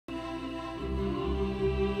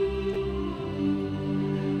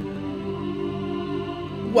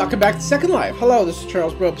Welcome back to Second Life. Hello, this is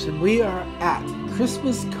Charles Ropes, and we are at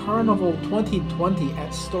Christmas Carnival 2020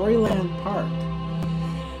 at Storyland Park.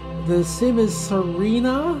 The sim is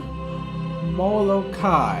Serena,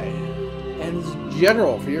 Molokai, and it's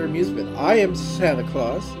general for your amusement. I am Santa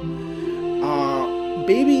Claus.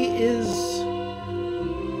 Baby is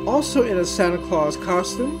also in a Santa Claus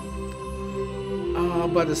costume,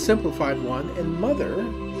 but a simplified one. And Mother,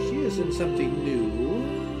 she is in something new.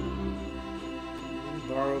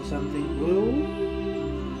 Borrow something blue.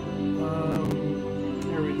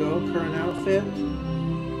 There we go, current outfit.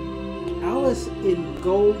 Alice in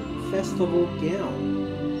gold festival gown.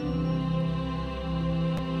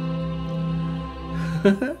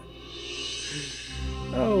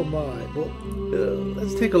 Oh my. Well,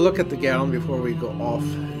 let's take a look at the gown before we go off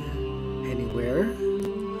anywhere.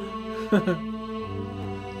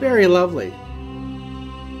 Very lovely.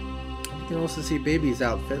 You can also see Baby's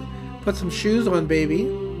outfit. Put some shoes on Baby.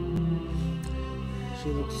 She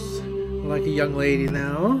looks like a young lady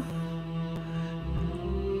now.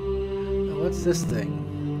 What's this thing?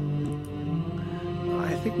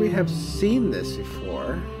 I think we have seen this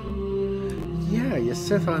before. Yeah, you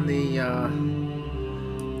sit on the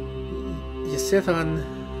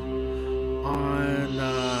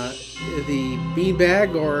the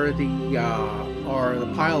beanbag or the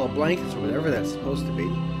pile of blankets or whatever that's supposed to be.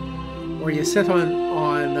 Or you sit on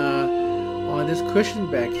this cushion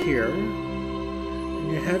back here,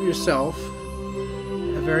 and you have yourself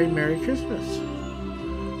a very Merry Christmas,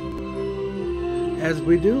 as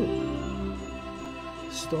we do.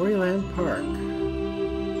 Storyland Park.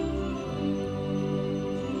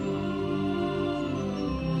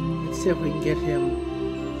 Let's see if we can get him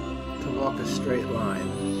to walk a straight line.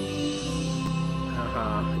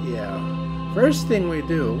 Yeah. First thing we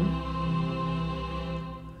do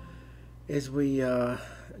is we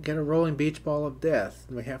get a rolling beach ball of death,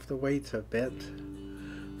 and we have to wait a bit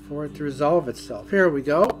for it to resolve itself. Here we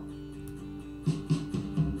go.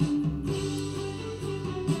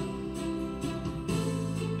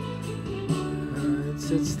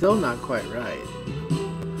 It's still not quite right.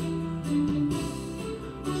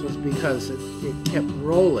 So it's because it kept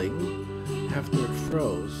rolling after it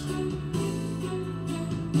froze.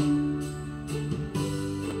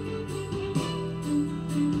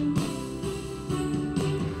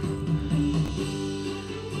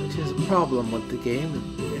 Problem with the game.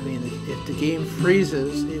 I mean, if the game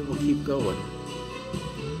freezes, it will keep going,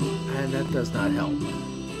 and that does not help.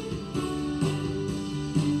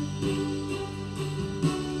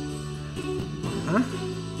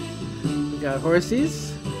 We got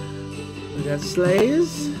horses, we got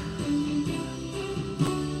sleighs,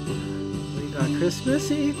 we got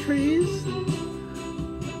Christmassy trees,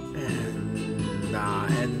 and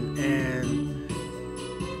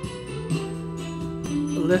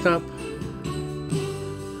lit up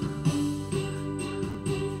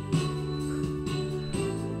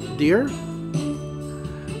deer.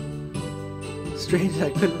 Strange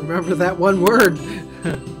I couldn't remember that one word.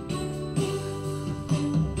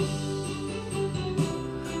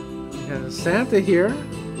 We got a Santa here.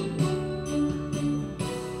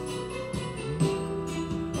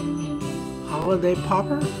 Holiday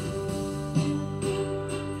popper.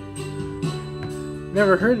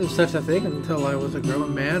 Never heard of such a thing until I was a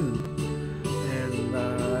grown man and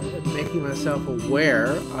making myself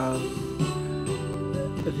aware of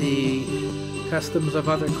the customs of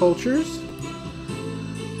other cultures.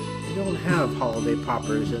 We don't have holiday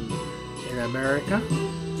poppers in America.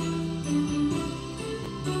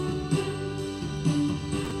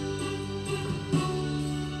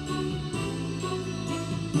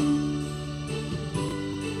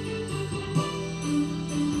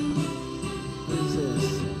 What is this?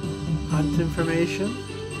 Hunt information.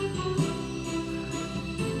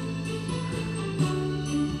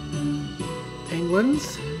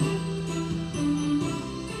 Penguins.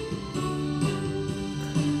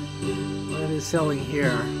 What is selling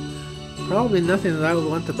here? Probably nothing that I would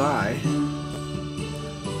want to buy.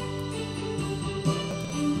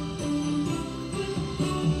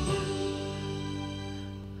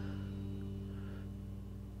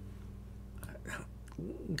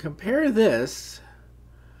 Compare this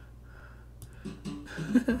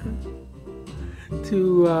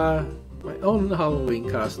to my own Halloween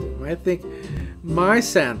costume. I think my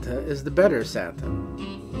Santa is the better Santa.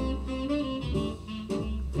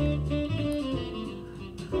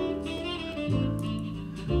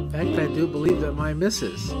 In fact, I do believe that my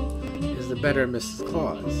Mrs. is the better Mrs.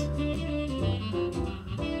 Claus.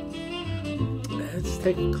 Let's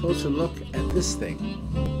take a closer look at this thing.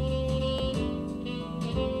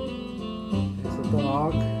 There's a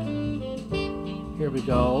dog. Here we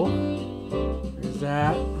go. There's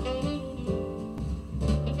that.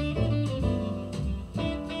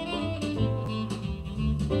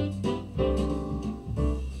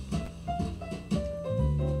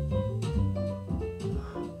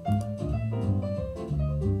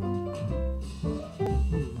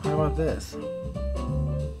 How about this?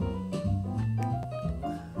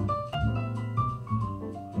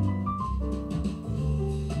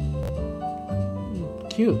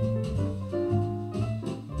 Cute.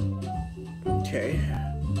 Okay.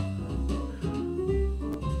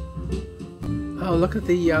 Oh, look at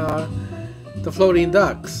the floating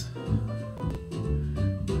ducks.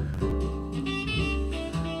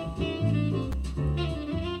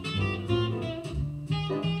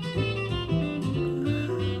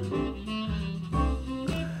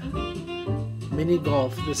 Mini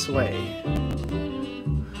golf this way.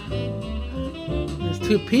 There's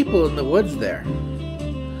two people in the woods there.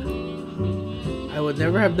 I would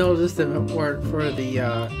never have noticed them if it weren't for the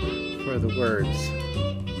words.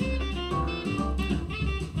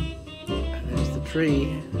 And there's the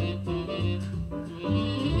tree.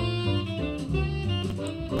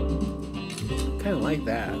 Kind of like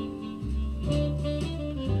that.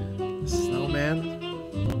 Snowman.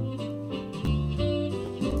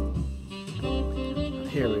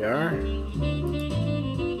 Here we are.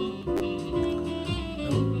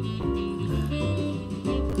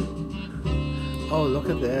 Oh, look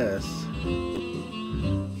at this.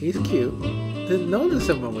 He's cute. Didn't notice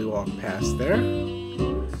him when we walked past there.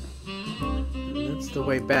 That's the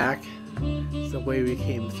way back. It's the way we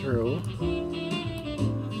came through.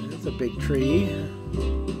 There's a big tree.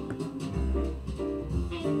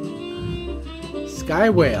 Sky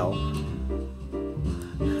whale.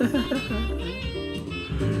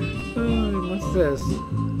 Oh, what's this?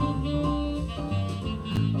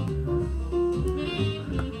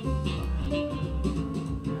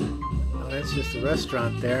 It's just a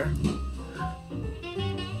restaurant there.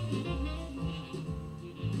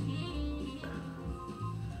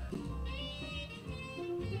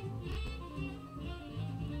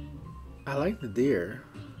 I like the deer.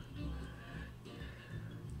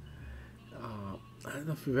 I don't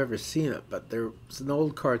know if you've ever seen it, but there's an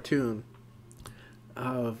old cartoon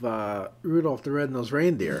of Rudolph the Red-Nosed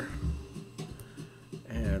Reindeer,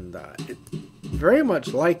 and it very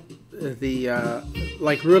much like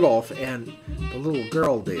like Rudolph and the little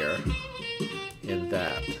girl deer in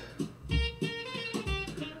that.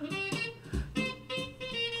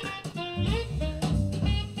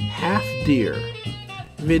 Half deer,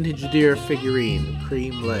 vintage deer figurine,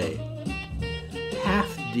 cream lay.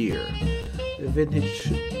 Half deer, vintage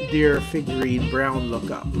deer figurine, brown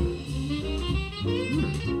lookup.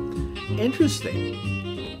 Interesting.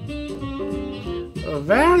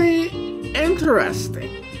 Very interesting.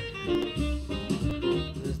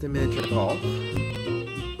 There's the miniature golf.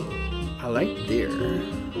 I like deer.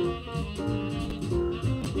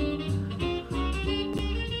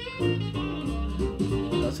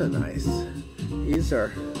 Those are nice. These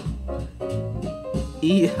are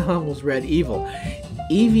I almost read evil.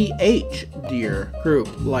 EVH deer group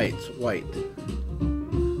lights white. I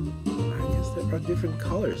guess there are different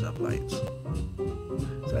colors of lights.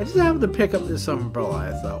 So I just happened to pick up this umbrella.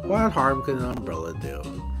 I thought, what harm could an umbrella do?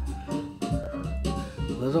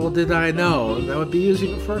 Little did I know that I would be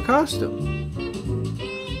using it for a costume.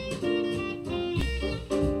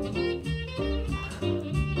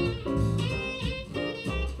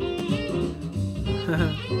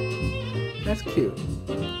 That's cute.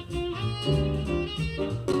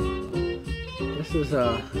 This is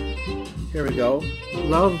here we go.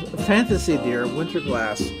 Love Fantasy Deer Winter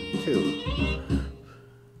Glass 2.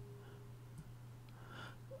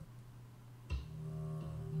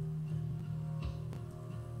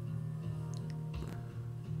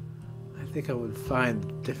 I think I would find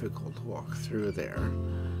it difficult to walk through there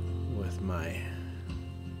with my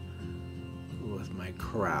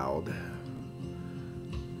crowd.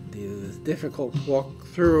 It is difficult to walk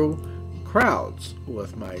through crowds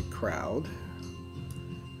with my crowd.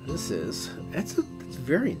 It's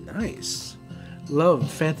very nice. Love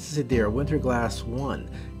Fantasy Deer Winter Glass 1.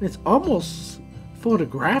 It's almost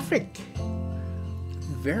photographic.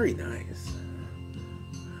 Very nice.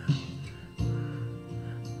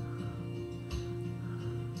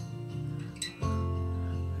 I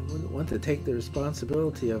wouldn't want to take the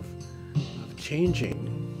responsibility of changing.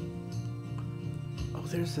 Oh,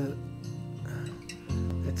 there's a...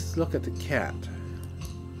 Let's look at the cat.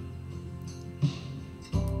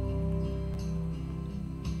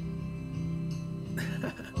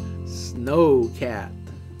 Snow cat.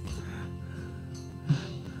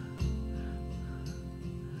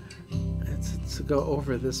 It's to go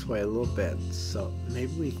over this way a little bit, so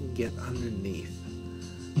maybe we can get underneath.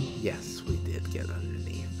 Yes, we did get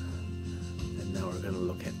underneath. And now we're going to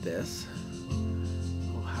look at this.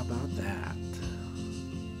 Oh, how about that?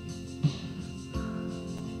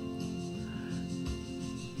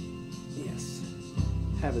 Yes.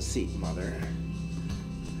 Have a seat, Mother.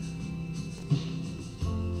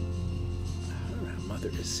 Mother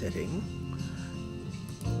is sitting.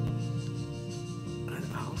 And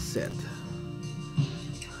I'll sit.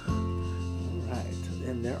 Alright,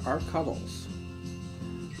 and there are cuddles.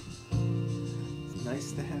 It's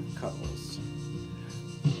nice to have cuddles.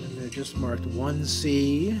 And they're just marked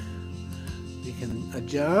 1C. We can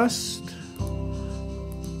adjust.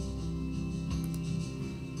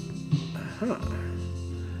 Yeah,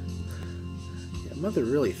 Mother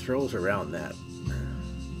really throws around that.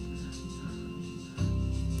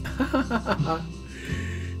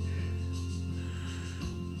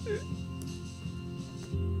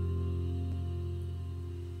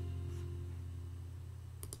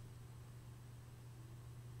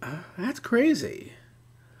 That's crazy.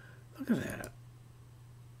 Look at that.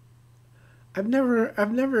 I've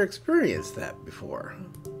never experienced that before.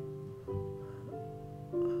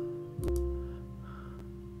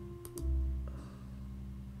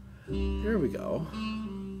 There we go.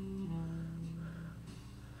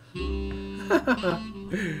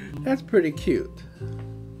 That's pretty cute.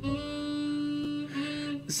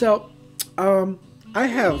 So, I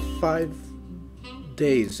have 5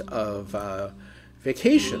 days of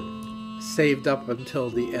vacation saved up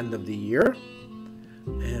until the end of the year,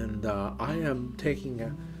 and I am taking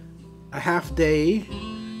a half day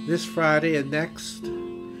this Friday and next.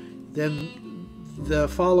 Then the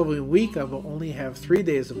following week I will only have 3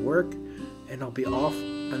 days of work, and I'll be off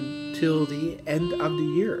until the end of the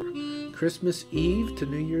year. Christmas Eve to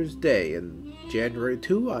New Year's Day, and January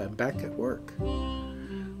 2 I am back at work.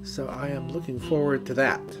 So I am looking forward to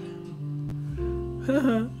that.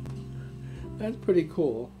 That's pretty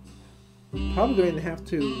cool. Probably going to have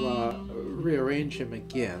to rearrange him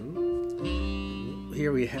again.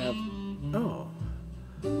 Here we have... Oh.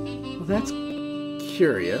 Well, that's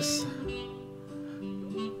curious.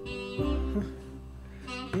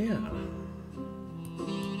 Yeah.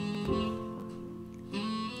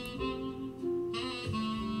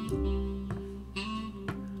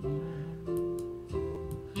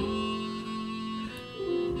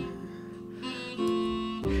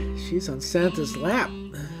 She's on Santa's lap.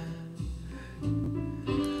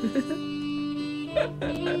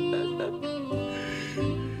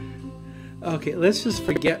 Okay, let's just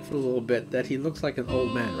forget for a little bit that he looks like an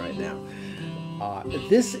old man right now.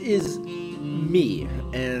 This is me,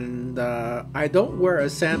 and I don't wear a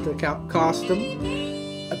Santa costume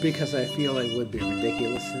because I feel I would be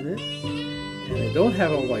ridiculous in it, and I don't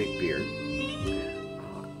have a white beard,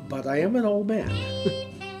 but I am an old man.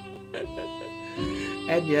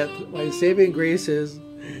 And yet, my saving grace is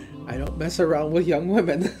I don't mess around with young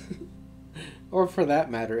women. Or for that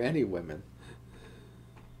matter, any women.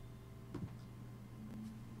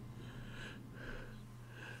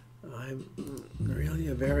 I'm really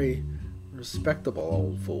a very respectable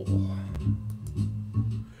old fool.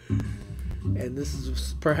 And this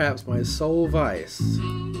is perhaps my sole vice.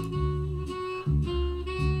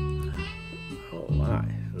 Oh my,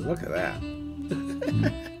 look at that.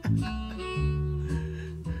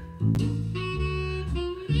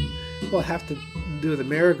 We'll have to do the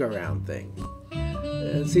merry-go-round thing.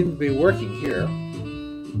 It seems to be working here.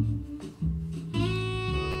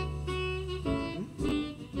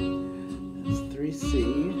 That's 3C,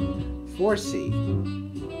 4C.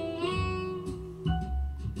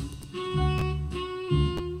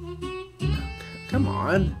 Come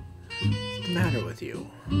on. What's the matter with you?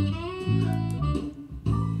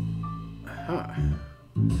 Aha.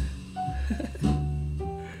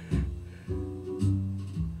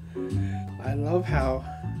 I love how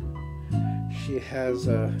she has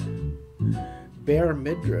a bare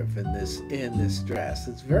midriff in this dress.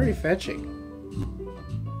 It's very fetching.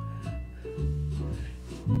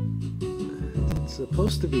 It's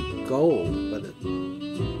supposed to be gold, but it's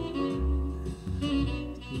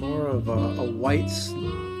more of a white.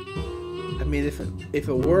 I mean, if it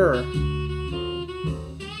were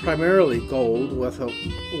primarily gold with a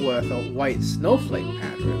white snowflake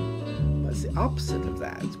pattern. It's the opposite of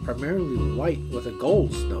that. It's primarily white with a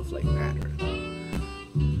gold snowflake pattern.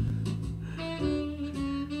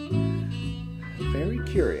 Very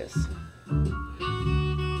curious. Okay,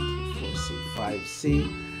 4C, 5C.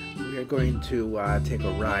 We are going to take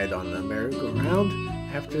a ride on the merry-go-round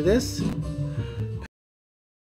after this.